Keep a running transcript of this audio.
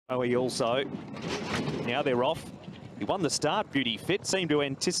He also, now they're off. He won the start, Beauty Fit, seemed to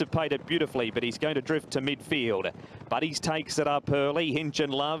anticipate it beautifully, but he's going to drift to midfield. Buddies takes it up early. Hinch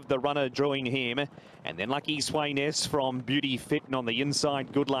and Love, the runner, drawing him. And then Lucky Sweynesse from Beauty Fit, and on the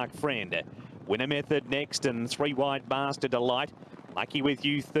inside, Good Luck Friend. Winner Method next, and 3 wide Master Delight. Lucky With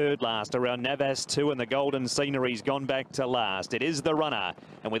You third last around Navas Two, and the Golden Scenery's gone back to last. It is the runner,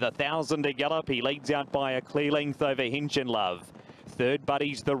 and with 1,000 to gallop, he leads out by a clear length over Hinch and Love. Third,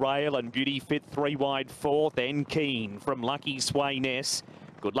 Buddy's the Rail, and Beauty Fit 3 wide fourth, and Keen from Lucky Sweynesse.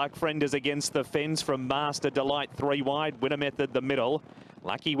 Good Luck Friend is against the fence from Master Delight 3 wide. Winner Method the middle.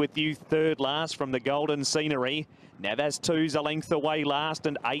 Lucky With You third last from the Golden Scenery. Navas Two's a length away last,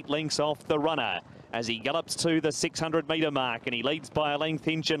 and 8 lengths off the runner as he gallops to the 600-metre mark, and he leads by a length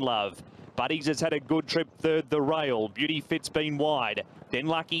Hinch and Love. Buddies has had a good trip third, the Rail. Beauty Fit's been wide. Then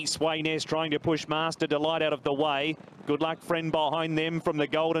Lucky Sweynesse trying to push Master Delight out of the way. Good Luck Friend behind them from the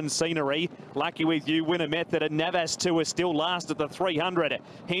Golden Scenery. Lucky With You, Winner Method, and Navas Two is still last at the 300.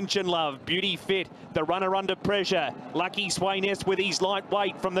 Hinch and Love, Beauty Fit, the runner under pressure. Lucky Sweynesse with his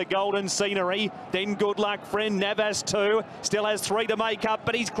lightweight from the Golden Scenery. Then Good Luck Friend, Navas Two, still has 3 to make up,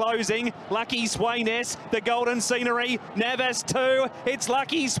 but he's closing. Lucky Sweynesse, the Golden Scenery, Navas Two. It's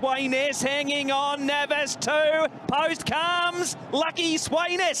Lucky Sweynesse hanging on, Navas Two. Post comes Lucky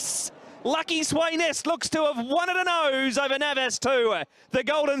Sweynesse. Lucky Sweynesse looks to have won it a nose over Navas Two. The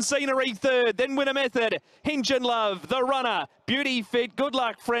Golden Scenery third, then Winner Method, Hinch and Love, the runner, Beauty Fit, Good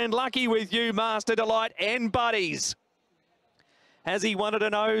Luck Friend, Lucky With You, Master Delight, and Buddies. Has he won it a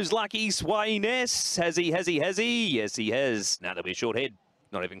nose, Lucky Sweynesse? Has he? Yes, he has. Now there'll be a short head.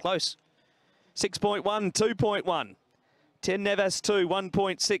 Not even close. 6.1, 2.1. 10 Navas 2,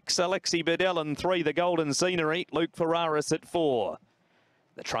 1.6 Alexi Bedell, and 3 the Golden Scenery. Luke Ferraris at 4.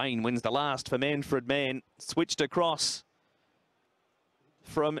 The Train wins the last for Manfred Man. Switched across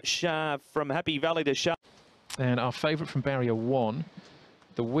from Happy Valley to Sha. And our favourite from barrier 1,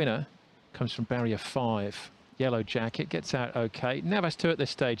 the winner, comes from barrier 5. Yellow Jacket gets out okay. Navas 2 at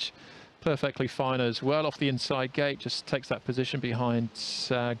this stage, perfectly fine as well. Off the inside gate, just takes that position behind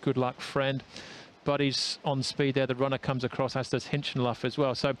Good Luck Friend. Buddies on speed there. The runner comes across, as does Hinch and Love as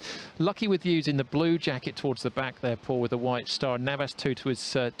well. So Lucky With You's in the blue jacket towards the back there, Paul, with a white star. Navas 2 to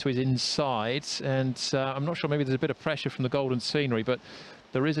his inside, and I'm not sure, maybe there's a bit of pressure from the Golden Scenery, but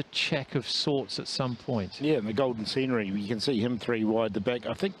there is a check of sorts at some point. Yeah, and the Golden Scenery, you can see him 3 wide the back.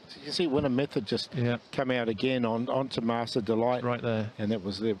 I think you see Winner Method just come out again onto Master Delight. Right there. And that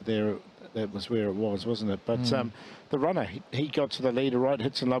was there. That was where it was, wasn't it? But the runner, he got to the leader right.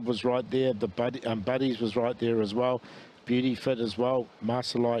 Hits and Love was right there. The Buddies was right there as well. Beauty Fit as well.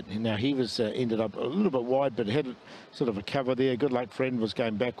 Master Light. Now he was ended up a little bit wide, but had sort of a cover there. Good Luck Friend was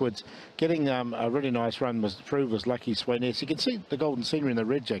going backwards. Getting a really nice run was Lucky Sweynesse. You can see the Golden Scenery in the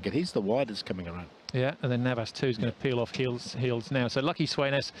red jacket. He's the widest coming around. Yeah, and then Navas 2 is going to peel off heels now. So Lucky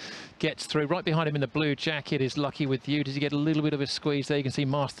Sweynesse gets through. Right behind him in the blue jacket is Lucky With You. Does he get a little bit of a squeeze there? You can see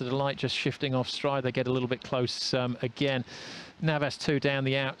Master Delight just shifting off stride. They get a little bit close again. Navas 2 down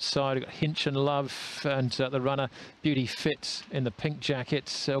the outside. We've got Hinch and Love, and the runner Beauty Fit in the pink jacket.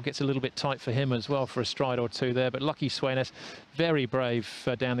 So it gets a little bit tight for him as well for a stride or two there. But Lucky Sweynesse, very brave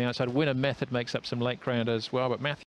down the outside. Winner Method makes up some late ground as well. But Matthew